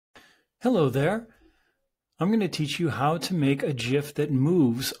Hello there. I'm going to teach you how to make a GIF that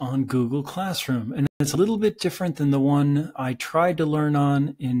moves on Google Classroom. And it's a little bit different than the one I tried to learn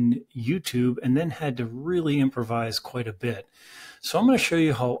on in YouTube and then had to really improvise quite a bit. So I'm going to show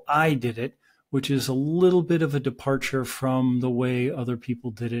you how I did it, which is a little bit of a departure from the way other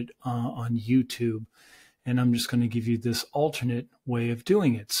people did it on YouTube. And I'm just going to give you this alternate way of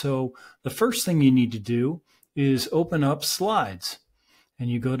doing it. So the first thing you need to do is open up Slides. And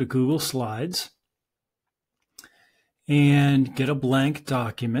you go to Google Slides and get a blank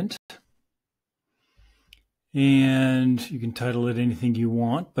document. And you can title it anything you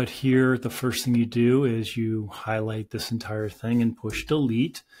want, but here the first thing you do is you highlight this entire thing and push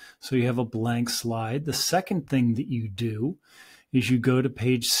delete. So you have a blank slide. The second thing that you do is you go to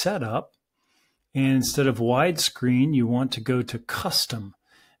page setup, and instead of widescreen, you want to go to custom.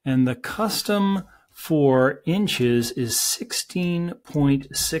 And the custom for inches is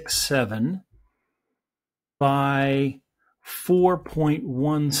 16.67 by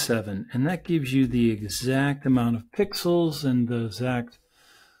 4.17, and that gives you the exact amount of pixels and the exact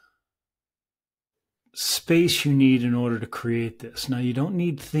space you need in order to create this. Now, you don't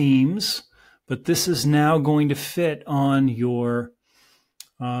need themes, but this is now going to fit on your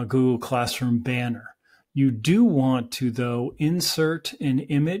Google Classroom banner. You do want to, though, insert an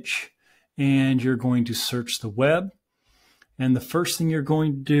image, and you're going to search the web. And the first thing you're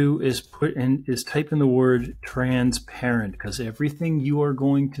going to do is type in the word transparent, because everything you are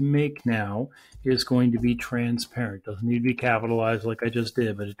going to make now is going to be transparent. It doesn't need to be capitalized like I just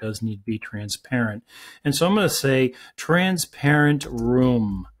did, but it does need to be transparent. And so I'm going to say transparent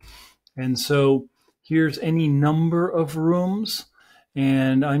room. And so here's any number of rooms.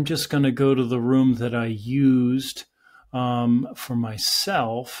 And I'm just going to go to the room that I used for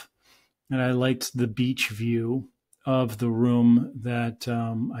myself. And I liked the beach view of the room that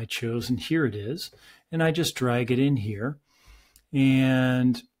I chose, and here it is. And I just drag it in here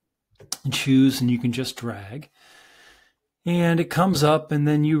and choose, and you can just drag. And it comes up, and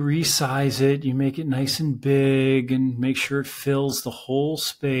then you resize it. You make it nice and big and make sure it fills the whole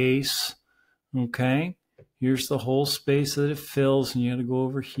space. Okay, here's the whole space that it fills, and you got to go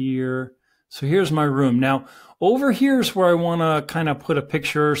over here. So here's my room. Now, over here is where I want to kind of put a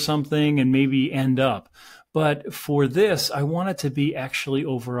picture or something and maybe end up. But for this, I want it to be actually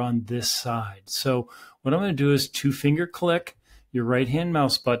over on this side. So what I'm going to do is two-finger click your right-hand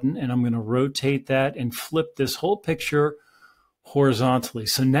mouse button, and I'm going to rotate that and flip this whole picture horizontally.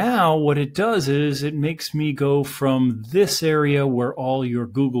 So now what it does is it makes me go from this area where all your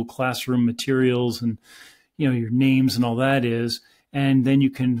Google Classroom materials and your names and all that is, and then you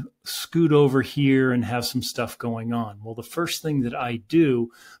can scoot over here and have some stuff going on. Well, the first thing that I do,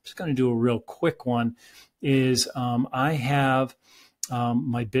 I'm just going to do a real quick one, is I have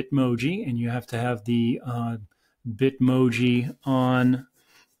my Bitmoji, and you have to have the Bitmoji on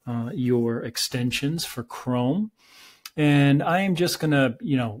your extensions for Chrome. And I am just going to,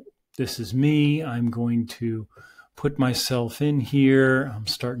 this is me. I'm going to put myself in here. I'm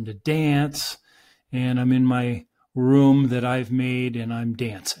starting to dance, and I'm in my room that I've made, and I'm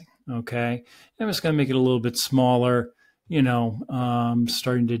dancing. Okay, I'm just going to make it a little bit smaller,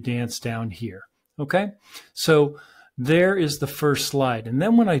 starting to dance down here. Okay, so there is the first slide. And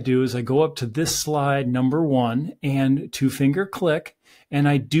then what I do is I go up to this slide number 1 and two-finger click, and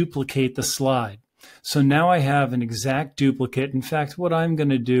I duplicate the slide. So now I have an exact duplicate. In fact, what I'm going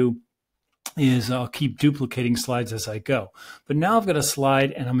to do is I'll keep duplicating slides as I go. But now I've got a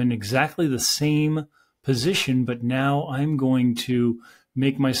slide, and I'm in exactly the same position, but now I'm going to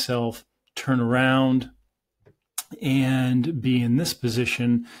make myself turn around and be in this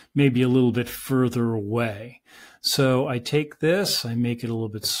position, maybe a little bit further away. So I take this, I make it a little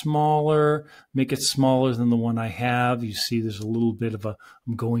bit smaller, make it smaller than the one I have. You see there's a little bit of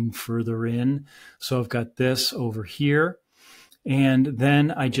I'm going further in. So I've got this over here, and then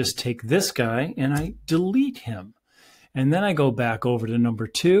I just take this guy and I delete him. And then I go back over to number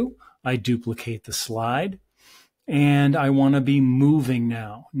 2. I duplicate the slide, and I want to be moving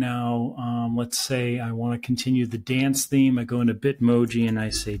now. Now, let's say I want to continue the dance theme. I go into Bitmoji and I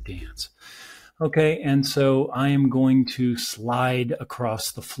say dance. Okay, and so I am going to slide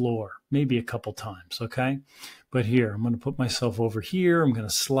across the floor, maybe a couple times, okay? But here, I'm going to put myself over here. I'm going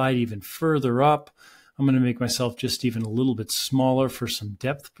to slide even further up. I'm going to make myself just even a little bit smaller for some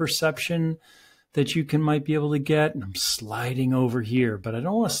depth perception that you might be able to get, and I'm sliding over here, but I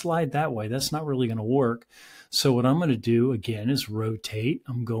don't want to slide that way. That's not really going to work. So what I'm going to do, again, is rotate.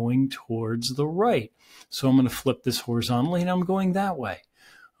 I'm going towards the right. So I'm going to flip this horizontally, and I'm going that way.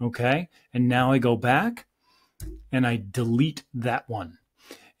 Okay, and now I go back, and I delete that one.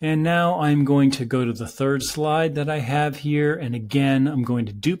 And now I'm going to go to the third slide that I have here. And again, I'm going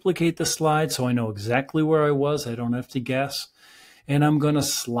to duplicate the slide so I know exactly where I was. I don't have to guess. And I'm going to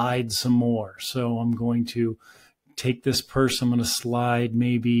slide some more. So I'm going to take this person, I'm going to slide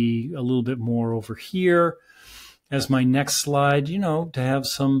maybe a little bit more over here as my next slide, to have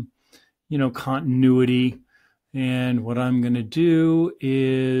some, continuity. And what I'm going to do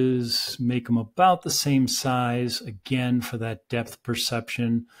is make them about the same size, again, for that depth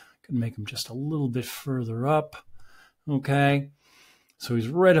perception. Can make them just a little bit further up. Okay. So he's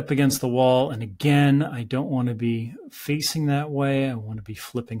right up against the wall. And again, I don't want to be facing that way. I want to be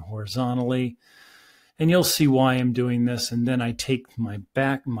flipping horizontally. And you'll see why I'm doing this. And then I take my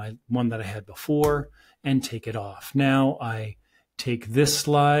one that I had before, and take it off. Now I take this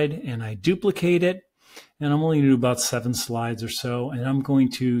slide and I duplicate it. And I'm only going to do about 7 slides or so. And I'm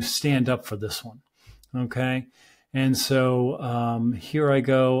going to stand up for this one. Okay. And so here I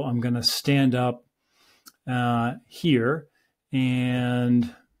go. I'm going to stand up here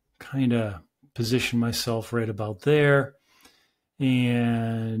and kind of position myself right about there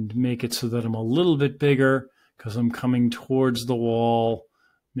and make it so that I'm a little bit bigger because I'm coming towards the wall.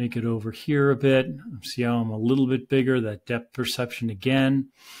 Make it over here a bit. See how I'm a little bit bigger, that depth perception again.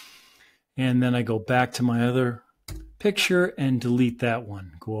 And then I go back to my other picture and delete that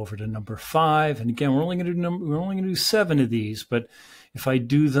one. Go over to number 5. And again, we're only going to do 7 of these, but if I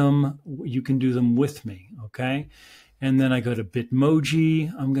do them, you can do them with me, okay? And then I go to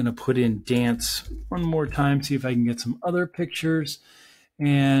Bitmoji. I'm going to put in dance one more time, see if I can get some other pictures.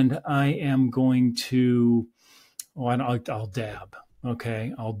 And I am going to, I'll dab.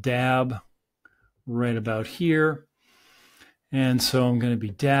 Okay, I'll dab right about here. And so I'm going to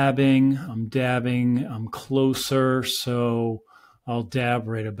be dabbing. I'm closer. So I'll dab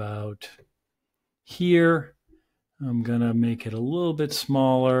right about here. I'm going to make it a little bit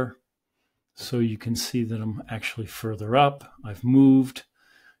smaller so you can see that I'm actually further up. I've moved.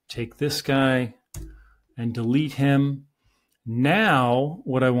 Take this guy and delete him. Now,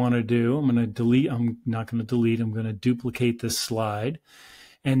 what I want to do, I'm not going to delete, I'm going to duplicate this slide.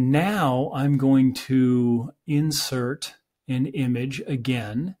 And now I'm going to insert an image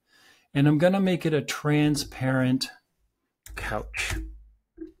again, and I'm going to make it a transparent couch.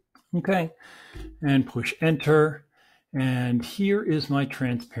 Okay, and push enter. And here is my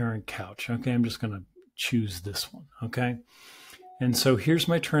transparent couch. Okay, I'm just going to choose this one. Okay. And so here's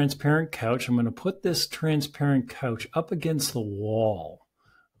my transparent couch. I'm going to put this transparent couch up against the wall,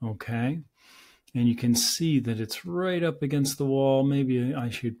 okay? And you can see that it's right up against the wall. Maybe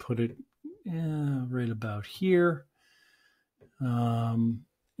I should put it right about here. And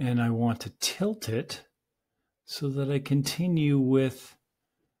I want to tilt it so that I continue with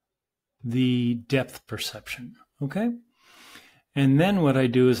the depth perception, okay? And then what I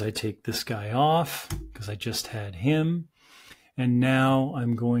do is I take this guy off because I just had him. And now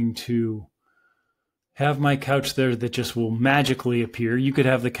I'm going to have my couch there that just will magically appear. You could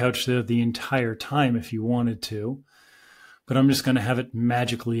have the couch there the entire time if you wanted to, but I'm just going to have it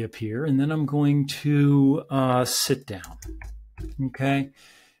magically appear. And then I'm going to sit down, okay?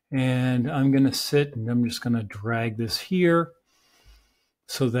 And I'm going to sit, and I'm just going to drag this here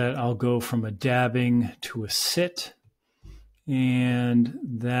so that I'll go from a dabbing to a sit. And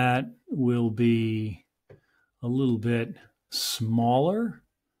that will be a little bit smaller,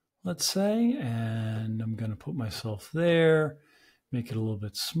 let's say, and I'm going to put myself there, make it a little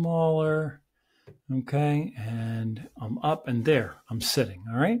bit smaller, okay, and I'm up, and there, I'm sitting,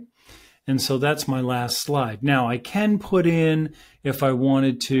 all right? And so that's my last slide. Now, I can put in, if I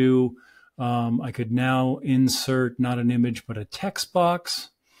wanted to, I could now insert not an image, but a text box.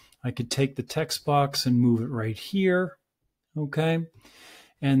 I could take the text box and move it right here, okay?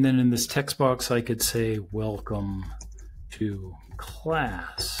 And then in this text box, I could say, welcome to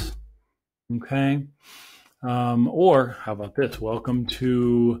class, okay? Or how about this? Welcome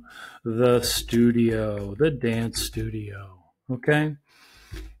to the studio, the dance studio, okay?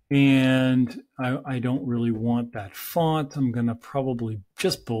 And I don't really want that font. I'm going to probably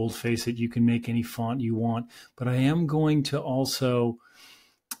just boldface it. You can make any font you want, but I am going to also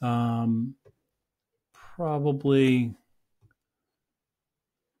probably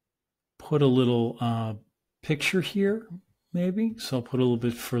put a little picture here, maybe. So I'll put a little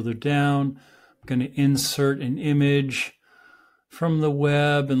bit further down. I'm going to insert an image from the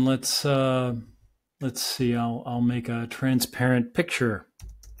web, and let's see. I'll make a transparent picture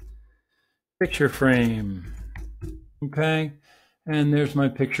frame. Okay, and there's my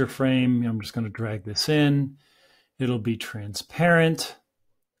picture frame. I'm just going to drag this in. It'll be transparent,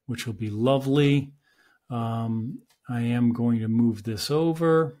 which will be lovely. I am going to move this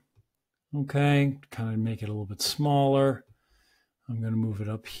over, okay, kind of make it a little bit smaller. I'm going to move it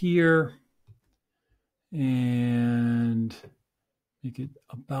up here and make it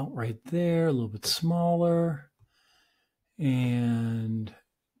about right there, a little bit smaller, and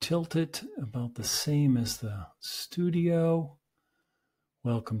tilt it about the same as the studio.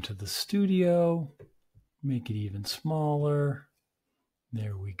 Welcome to the studio. Make it even smaller.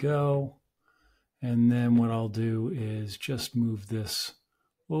 There we go. And then what I'll do is just move this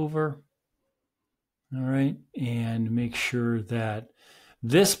over. All right, and make sure that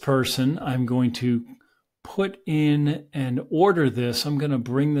this person, I'm going to put in and order this. I'm going to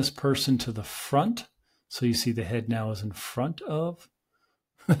bring this person to the front. So you see the head now is in front of.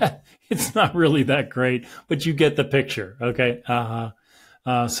 It's not really that great, but you get the picture, okay,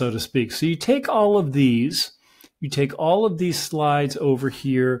 so to speak. So you take all of these, slides over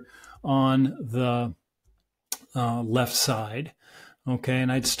here on the left side. Okay,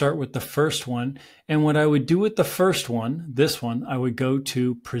 and I'd start with the first one. And what I would do with the first one, this one, I would go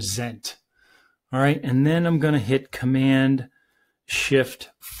to present. All right, and then I'm going to hit Command Shift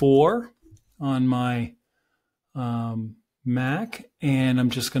 4 on my Mac, and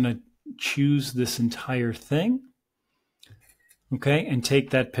I'm just going to choose this entire thing. Okay, and take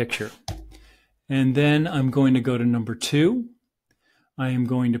that picture. And then I'm going to go to number 2. I am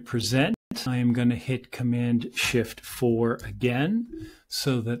going to present. I am going to hit Command Shift 4 again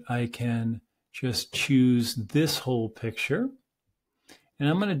so that I can just choose this whole picture. And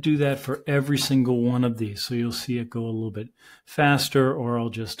I'm going to do that for every single one of these. So you'll see it go a little bit faster, or I'll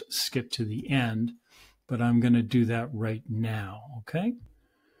just skip to the end. But I'm going to do that right now, okay?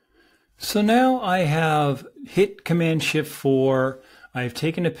 So now I have hit Command Shift 4. I've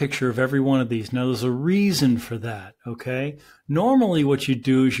taken a picture of every one of these. Now there's a reason for that, okay? Normally what you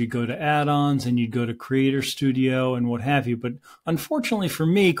do is you go to add-ons and you go to Creator Studio and what have you. But unfortunately for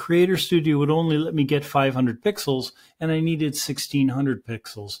me, Creator Studio would only let me get 500 pixels and I needed 1600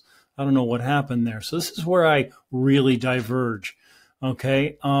 pixels. I don't know what happened there. So this is where I really diverge,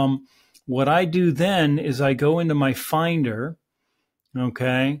 okay? What I do then is I go into my Finder,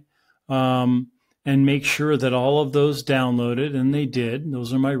 okay? And make sure that all of those downloaded, and they did.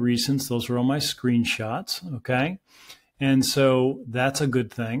 Those are my recents. Those are all my screenshots, okay? And so that's a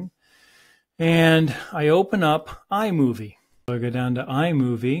good thing. And I open up iMovie. So I go down to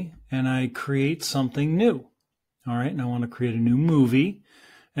iMovie, and I create something new. All right, and I want to create a new movie.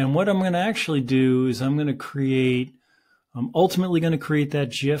 And what I'm going to actually do is I'm ultimately going to create that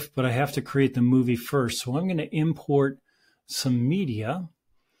GIF, but I have to create the movie first. So I'm going to import some media.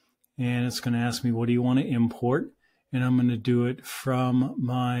 And it's going to ask me, what do you want to import? And I'm going to do it from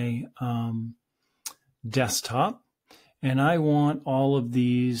my desktop. And I want all of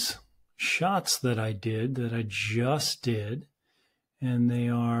these shots that I just did. And they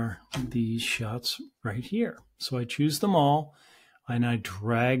are these shots right here. So I choose them all, and I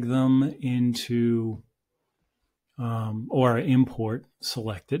drag them into, or I import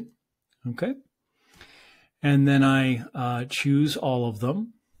selected. Okay. And then I choose all of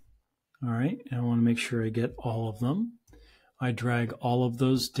them. All right, and I want to make sure I get all of them. I drag all of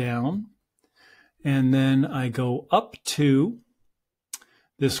those down, and then I go up to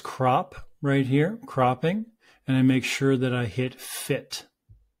this crop right here, cropping, and I make sure that I hit fit.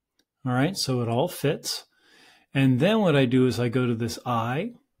 All right, so it all fits. And then what I do is I go to this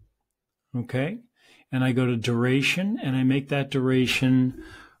eye, okay, and I go to duration, and I make that duration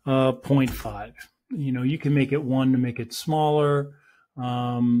 0.5. You know, you can make it 1 to make it smaller.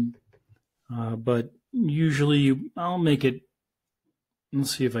 But usually I'll make it,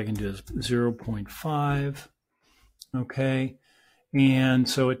 let's see if I can do this, 0.5, okay? And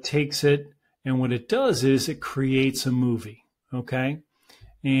so it takes it, and what it does is it creates a movie, okay?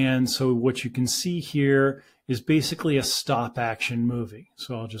 And so what you can see here is basically a stop action movie.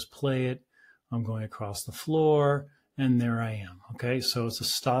 So I'll just play it. I'm going across the floor, and there I am, okay? So it's a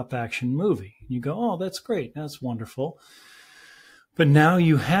stop action movie. You go, oh, that's great, that's wonderful. But now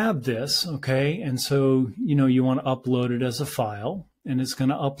you have this, okay, and so, you know, you want to upload it as a file, and it's going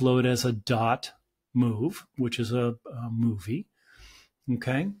to upload as a .mov, which is a movie,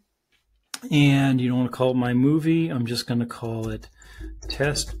 okay? And you don't want to call it my movie. I'm just going to call it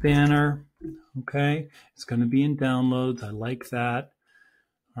test banner, okay? It's going to be in downloads. I like that,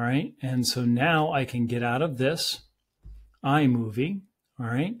 all right? And so now I can get out of this iMovie, all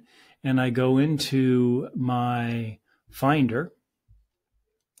right? And I go into my Finder,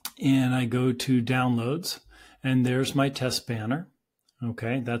 and I go to downloads, and there's my test banner.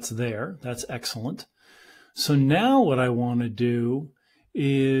 Okay, that's there. That's excellent. So now what I want to do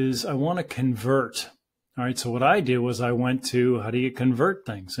is I want to convert All right, so what I did was I went to how do you convert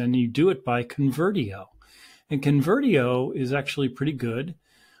things? And you do it by Convertio. And Convertio is actually pretty good.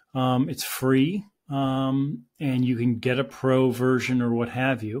 It's free, and you can get a pro version or what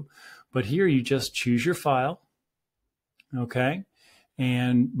have you. But here you just choose your file, okay?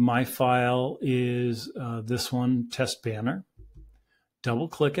 And my file is this one, test banner. Double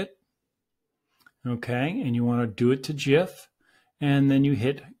click it, okay? And you want to do it to GIF, and then you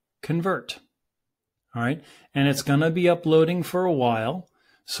hit convert. All right, and it's going to be uploading for a while,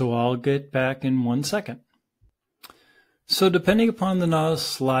 so I'll get back in 1 second. So depending upon the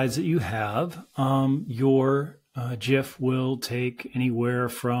slides that you have, your GIF will take anywhere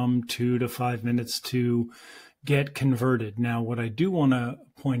from 2 to 5 minutes to get converted. Now, what I do want to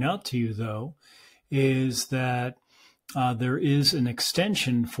point out to you, though, is that there is an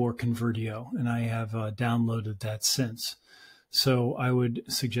extension for Convertio, and I have downloaded that since. So I would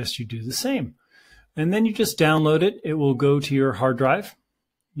suggest you do the same. And then you just download it. It will go to your hard drive.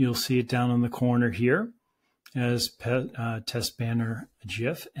 You'll see it down in the corner here as test banner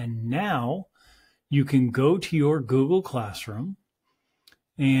GIF. And now you can go to your Google Classroom,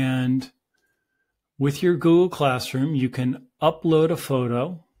 and with your Google Classroom, you can upload a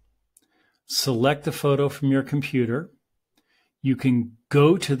photo, select the photo from your computer. You can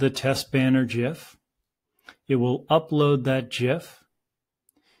go to the test banner GIF. It will upload that GIF.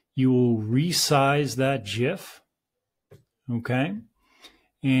 You will resize that GIF, okay?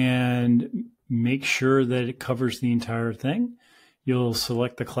 And make sure that it covers the entire thing. You'll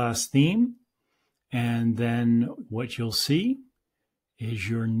select the class theme, and then what you'll see is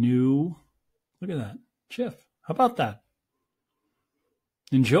your new, look at that, GIF. How about that?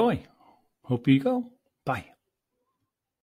 Enjoy. Hope you go. Bye.